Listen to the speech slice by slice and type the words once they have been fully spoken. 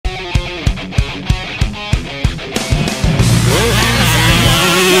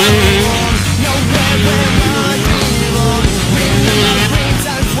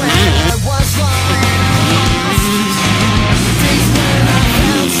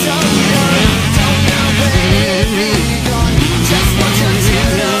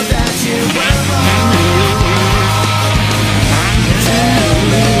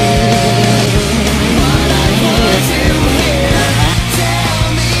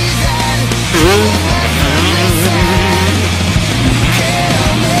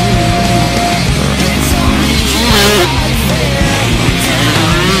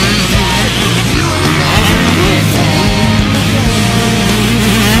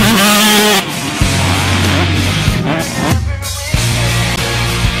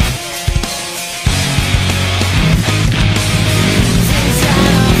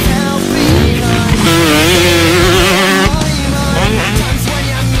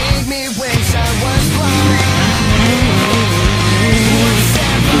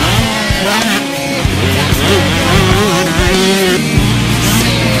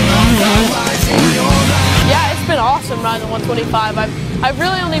Riding the 125. I've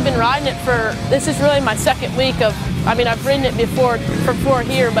really only been riding it for, this is really my second week of, I mean, I've ridden it before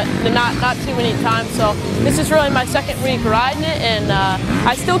here, but not too many times, so this is really my second week riding it, and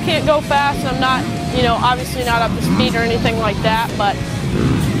I still can't go fast. I'm not, you know, obviously not up to speed or anything like that, but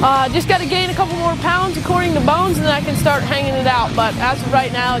just got to gain a couple more pounds according to Bones, and then I can start hanging it out. But as of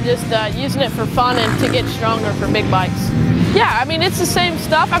right now, just using it for fun and to get stronger for big bikes. Yeah, I mean, it's the same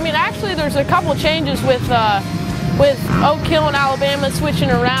stuff. I mean, actually, there's a couple changes with Oak Hill and Alabama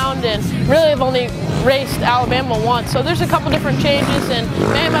switching around, and really I've only raced Alabama once, so there's a couple different changes, and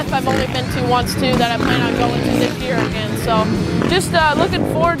Mammoth I've only been to once too that I plan on going to this year again. So just looking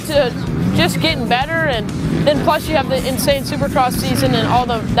forward to just getting better, and then plus you have the insane Supercross season and all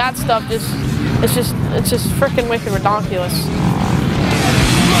that stuff. It's just freaking wicked ridiculous.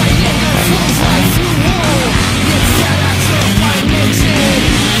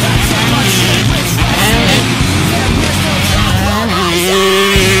 That's how much